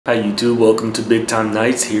Hi YouTube, welcome to Big Time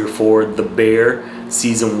Nights here for The Bear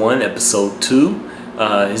Season 1 Episode 2.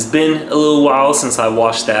 It's been a little while since I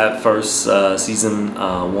watched that first Season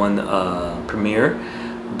 1 premiere,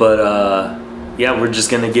 but yeah, we're just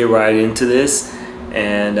gonna get right into this.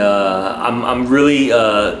 And I'm really,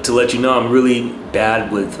 to let you know, I'm really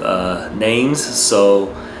bad with names,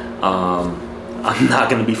 so I'm not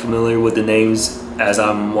gonna be familiar with the names as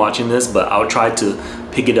I'm watching this, but I'll try to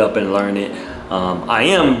pick it up and learn it. I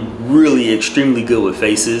am really extremely good with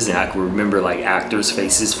faces, and I can remember like actors'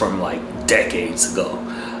 faces from like decades ago,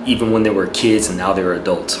 even when they were kids and now they're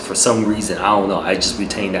adults. For some reason, I don't know, I just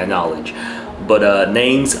retain that knowledge. But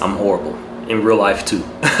names, I'm horrible in real life too.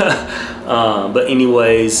 But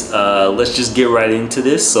anyways, let's just get right into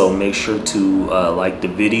this. So make sure to like the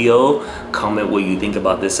video, comment what you think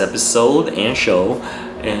about this episode and show,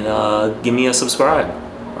 and give me a subscribe.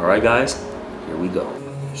 All right, guys, here we go.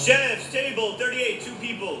 Chefs, table 38, 2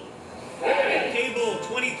 people. Hey. Table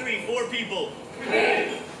 23, 4 people.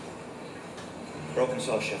 Hey. Broken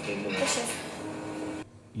sauce, chef.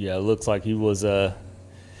 Yeah, it looks like he was a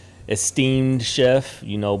esteemed chef,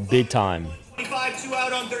 you know, big time. 25, 2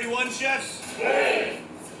 out on 31 chefs. Hey.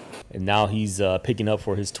 And now he's picking up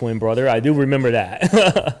for his twin brother. I do remember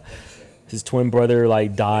that. His twin brother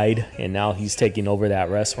like died, and now he's taking over that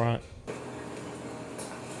restaurant.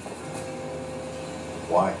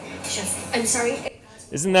 Why? Chef, I'm sorry.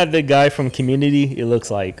 Isn't that the guy from Community? It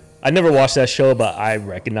looks like. I never watched that show, but I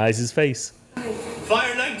recognize his face.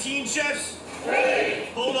 Fire 19 chefs. Hey.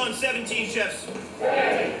 Hold on 17 chefs.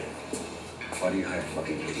 Hey. Why do you hire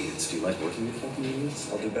fucking idiots? Do you like working with fucking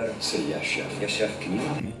idiots? I'll do better. Say yes, chef. Yes, chef. Can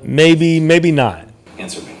you? Maybe not.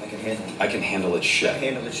 Answer me. I can handle it. I can handle it, chef.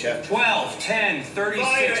 Handle it, chef. 12, 10, 36,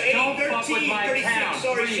 Fire 8, don't 13, fuck with my 36. count.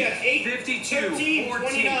 Sorry, 3, chef. 8, 52, 13, 14.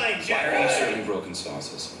 29, Why are you chef. serving broken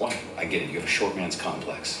sauces? Why? I get it. You have a short man's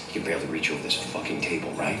complex. You can barely reach over this fucking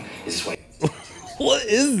table, right? Is this why? What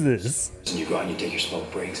is this? And you go out and you take your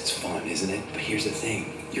smoke breaks. It's fun, isn't it? But here's the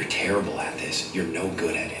thing. You're terrible at this. You're no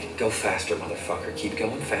good at it. Go faster, motherfucker. Keep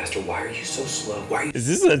going faster. Why are you so slow? Why are you... Is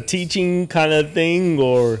this a teaching kind of thing,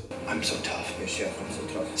 or? I'm so tough. Yes, chef. I'm so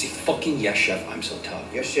tough. See, fucking yes, chef. I'm so tough.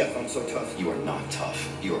 Yes, chef. I'm so tough. You are not tough.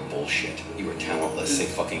 You are bullshit. You are talentless. Say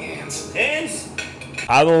fucking hands. Hands.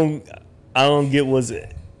 I don't get.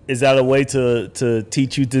 Is that a way to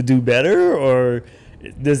teach you to do better, or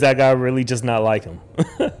does that guy really just not like him?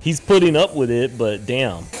 He's putting up with it, but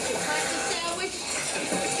damn.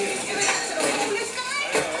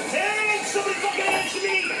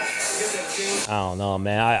 I don't know,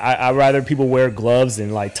 man. I'd rather people wear gloves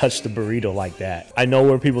and like touch the burrito like that. I know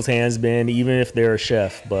where people's hands been, even if they're a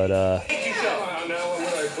chef, but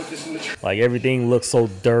like everything looks so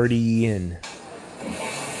dirty, and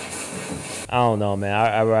I don't know, man.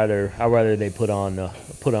 I'd rather they put on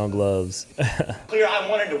gloves. Clear, I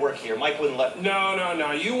wanted to work here. Mike wouldn't let me.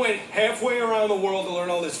 No. You went halfway around the world to learn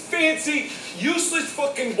all this fancy, useless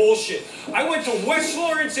fucking bullshit. I went to West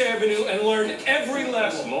Lawrence Avenue and learned every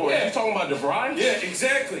lesson. Lord, you talking about DeVry? Yeah,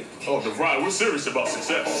 exactly. Oh, DeVry, we're serious about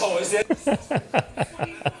success. Oh, is that?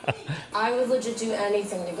 I would legit do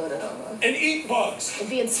anything to go to Nova. And eat bugs. And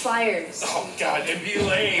be inspired. Oh, God, and be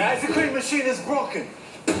lame. Guys, the cream machine is broken.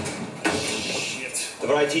 Did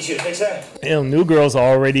I teach you to fix that? Damn, new girls are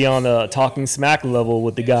already on a talking smack level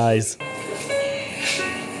with the guys.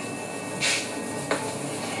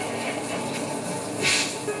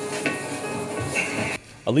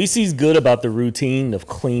 At least he's good about the routine of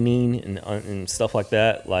cleaning and stuff like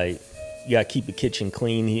that. Like, you gotta keep the kitchen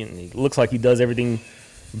clean. He looks like he does everything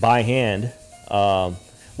by hand,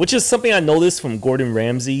 which is something I noticed from Gordon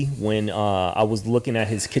Ramsay when I was looking at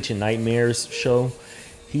his Kitchen Nightmares show.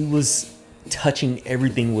 He was touching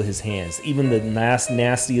everything with his hands, even the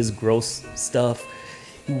nastiest gross stuff.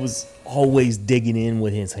 He was always digging in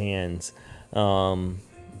with his hands, and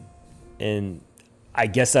I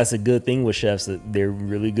guess that's a good thing with chefs, that they're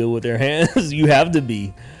really good with their hands. You have to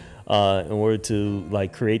be in order to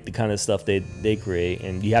like create the kind of stuff they create,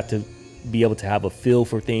 and you have to be able to have a feel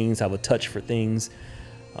for things, have a touch for things,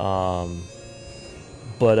 but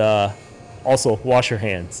also wash your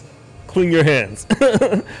hands. Clean your hands.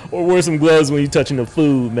 Or wear some gloves when you're touching the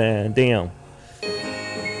food, man. Damn.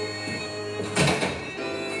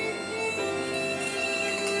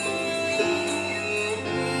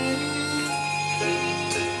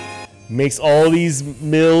 Makes all these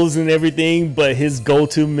meals and everything, but his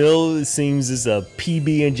go-to meal, it seems, is a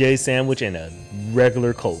PB&J sandwich and a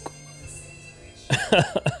regular Coke. Take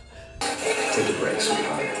a break,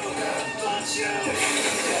 sweetheart.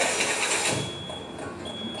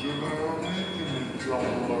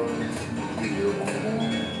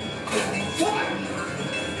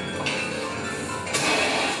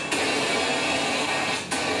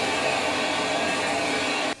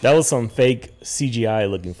 That was some fake CGI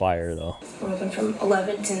looking fire though. We're open from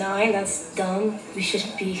 11 to 9. That's dumb. We should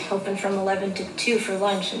be open from 11 to 2 for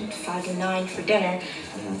lunch and 5 to 9 for dinner.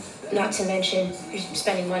 Not to mention, you're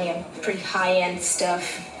spending money on pretty high-end stuff.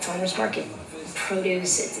 Farmers market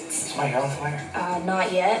produce. Is my hair on fire?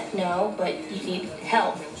 Not yet, no, but you need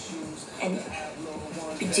help. And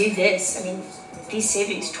we do this. I mean, these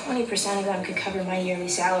savings, 20% of them could cover my yearly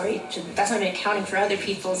salary. That's not even accounting for other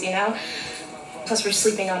people's, you know? Plus, we're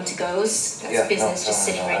sleeping on to-goes. That's business just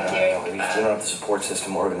sitting right there. We don't have the support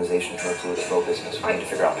system organization to include a slow business. We need to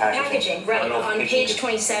figure out packaging. Right. On page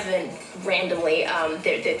 27, randomly,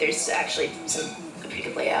 there's actually a pretty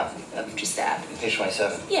good layout of just that. Page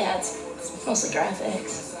 27. Yeah, it's mostly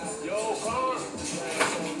graphics.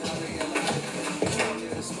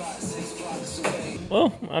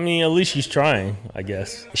 Well, I mean, at least she's trying, I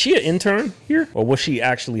guess. Is she an intern here? Or was she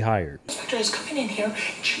actually hired? Inspector is coming in here.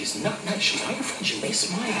 She's not nice. She's not your friend. She may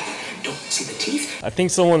smile. Don't see the teeth. I think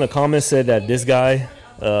someone in the comments said that this guy,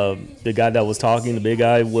 the guy that was talking, the big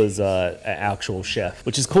guy, was an actual chef.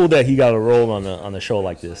 Which is cool that he got a role on a show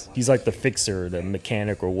like this. He's like the fixer, the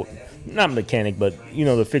mechanic, or not mechanic, but you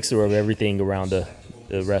know, the fixer of everything around the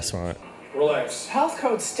restaurant. Relax. Health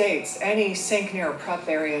code states any sink near a prep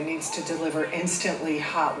area needs to deliver instantly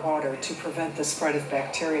hot water to prevent the spread of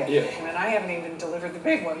bacteria. Yeah. And I haven't even delivered the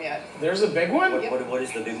big one yet. There's a big one? What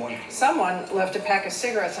is the big one? Someone left a pack of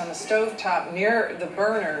cigarettes on the stovetop near the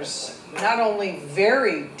burners. Not only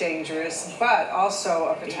very dangerous, but also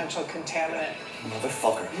a potential contaminant.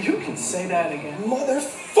 Motherfucker. You can say that again.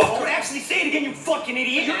 Motherfucker! Actually say it again, you fucking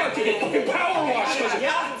idiot! You're about to get fucking power washed.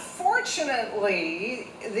 Yeah. Fortunately,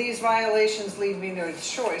 these violations leave me no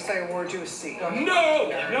choice. I award you a seat. No!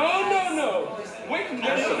 Wait, no.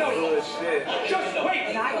 Just wait.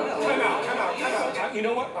 And I will. Time out. You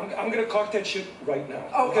know what? I'm gonna cock that shit right now.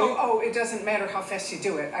 Oh, it doesn't matter how fast you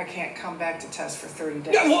do it. I can't come back to test for 30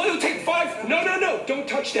 days. Yeah, well, it'll take 5. No. Don't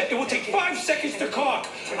touch that. It will take 5 seconds to cock.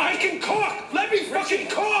 I can cock. Let me fucking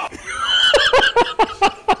cock.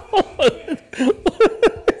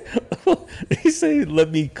 He say,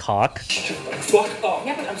 "Let me cock." Fuck up.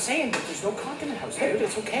 Yeah, but I'm saying that there's no cock in the house, dude.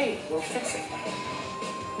 It's okay. We'll fix it.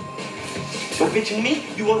 So bitching me?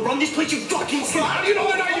 You wanna run this place, you fucking slut? How do you know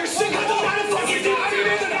that now? You're sick of the motherfucking How do you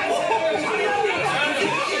know that?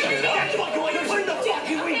 You put it in the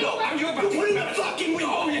fucking window. You put it in the fucking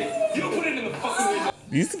window. Oh, yeah. You put it in the fucking window.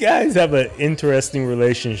 These guys have an interesting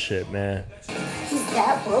relationship, man. He's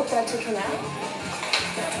that broke that I took him out?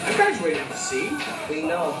 I graduated with a C. We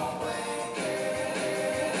know.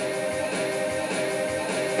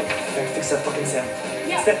 Fix that fucking sound.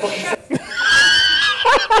 Yeah. That fucking sound.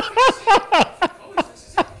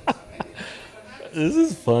 This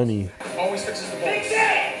is funny. Always fixes the balls. Fix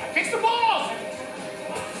it! Fix the balls!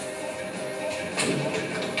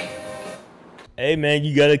 Hey man,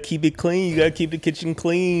 you gotta keep it clean. You gotta keep the kitchen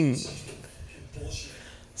clean.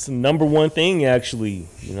 It's the #1 thing, actually,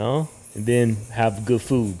 you know? And then have good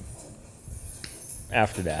food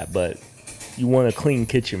after that. But you want a clean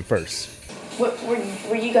kitchen first. What,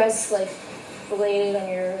 were you guys like related on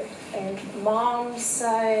your mom's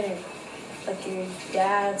side or like your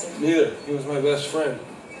dad's? Or? Neither. He was my best friend.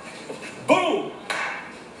 Boom!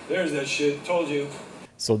 There's that shit. Told you.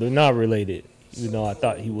 So they're not related. Even though I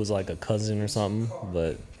thought he was like a cousin or something,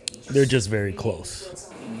 but they're just very close.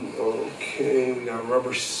 Okay, we got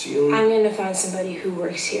rubber sealing. I'm gonna find somebody who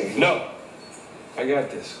works here. No. I got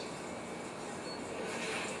this.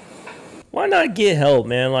 Why not get help,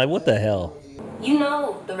 man? Like, what the hell? You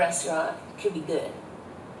know the restaurant could be good.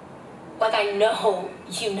 Like, I know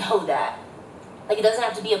you know that. Like, it doesn't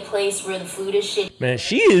have to be a place where the food is shit. Man,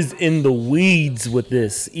 she is in the weeds with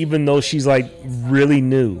this, even though she's like really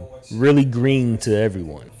new, really green to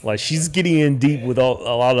everyone. Like, she's getting in deep with a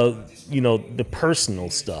lot of, you know, the personal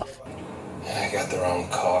stuff. I got the wrong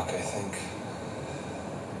cock, I think.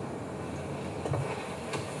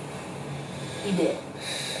 You did.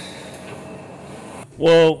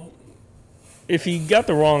 Well, if he got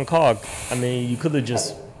the wrong cock, I mean, you could have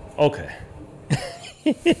just, okay.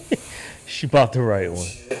 She bought the right one.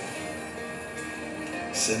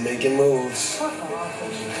 Said making moves.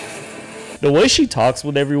 The way she talks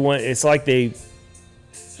with everyone, it's like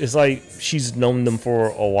she's known them for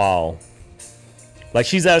a while. Like,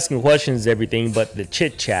 she's asking questions, everything, but the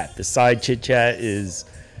chit chat, the side chit chat is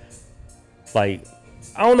like,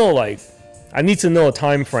 I don't know, like, I need to know a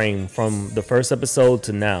time frame from the first episode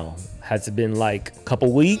to now. Has it been like a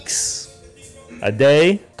couple weeks, a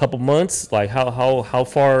day, a couple months? Like, how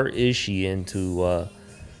far is she into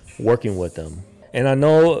working with them? And I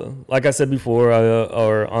know, like I said before,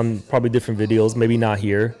 or on probably different videos, maybe not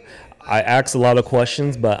here, I ask a lot of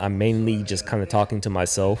questions, but I'm mainly just kind of talking to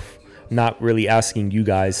myself, not really asking you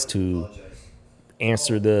guys to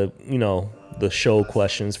answer the, you know, the show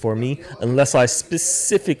questions for me, unless I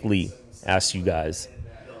specifically ask you guys.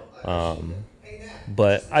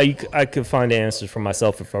 But I could find the answers for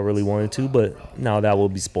myself if I really wanted to, but now that will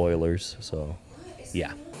be spoilers, so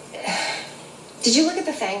yeah. Did you look at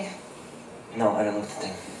the thing? No, I didn't look at the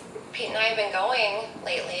thing. Pete and I have been going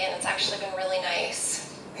lately, and it's actually been really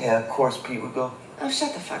nice. Yeah, of course Pete would go. Oh,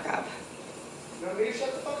 shut the fuck up. You want me to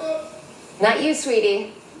shut the fuck up? Not you,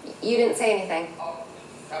 sweetie. You didn't say anything. Oh,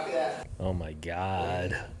 copy that. Oh my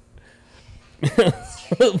God.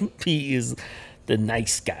 Pete is the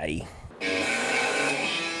nice guy.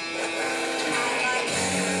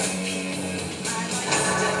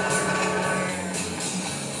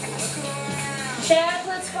 Chef,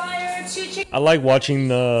 let's fire 2 chickens. I like watching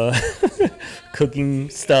the cooking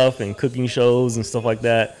stuff and cooking shows and stuff like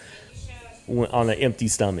that on an empty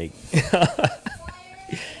stomach.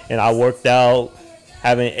 And I worked out,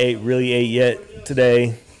 haven't really ate yet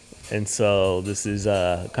today, and so this is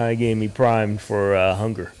kind of getting me primed for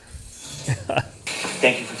hunger.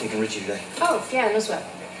 Thank you for taking Richie today. Oh, yeah, no sweat.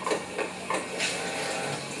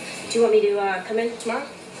 Do you want me to come in tomorrow?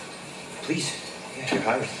 Please. Yeah, you're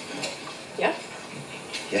hired. Yeah?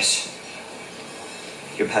 Yes.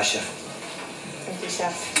 You're past chef. Thank you,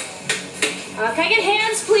 chef. Can I get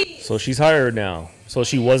hands, please? So she's hired now. So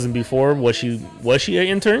she wasn't before. Was she an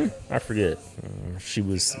intern? I forget. She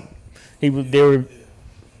was. They were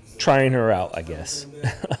trying her out, I guess.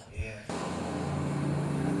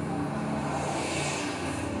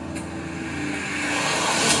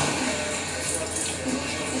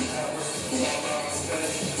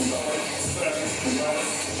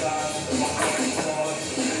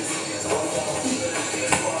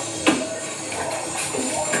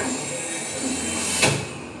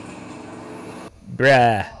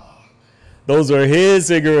 Bruh. Those are his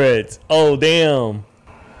cigarettes. Oh, damn.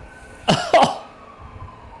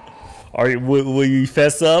 Will you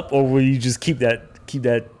fess up, or will you just keep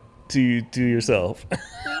that to yourself?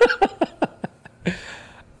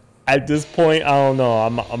 At this point, I don't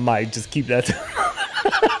know. I might just keep that.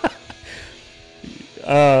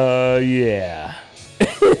 Yeah.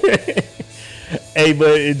 Hey,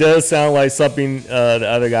 but it does sound like something the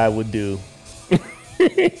other guy would do.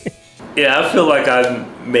 Yeah, I feel like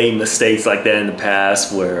I've made mistakes like that in the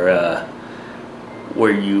past where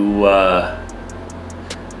you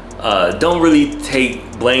don't really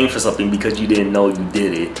take blame for something because you didn't know you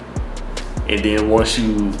did it. And then once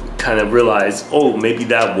you kind of realize, oh, maybe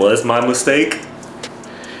that was my mistake,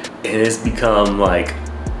 and it's become like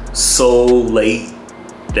so late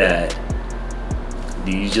that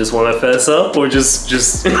do you just want to fess up, or just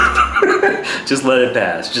just let it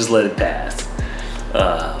pass? Just let it pass.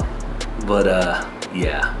 But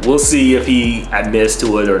yeah, we'll see if he admits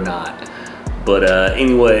to it or not. But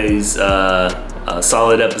anyways, a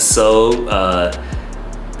solid episode. I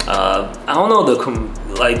don't know,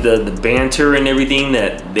 the banter and everything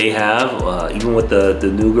that they have, even with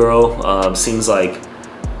the new girl, seems like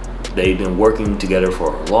they've been working together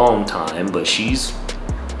for a long time, but she's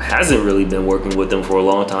hasn't really been working with them for a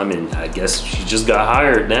long time, and I guess she just got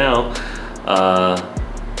hired now.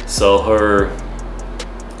 So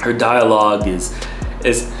her dialogue is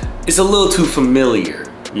a little too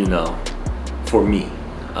familiar, you know, for me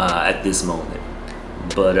at this moment.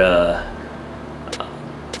 But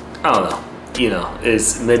I don't know, you know,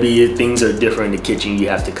 it's maybe things are different in the kitchen. You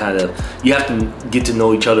have to get to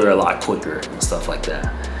know each other a lot quicker and stuff like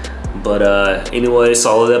that. But anyway,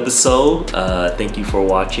 solid episode. Thank you for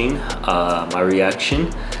watching my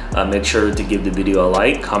reaction. Make sure to give the video a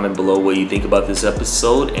like, comment below what you think about this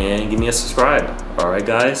episode, and give me a subscribe. All right,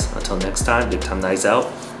 guys, until next time, Big Time Nights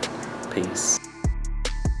out. Peace.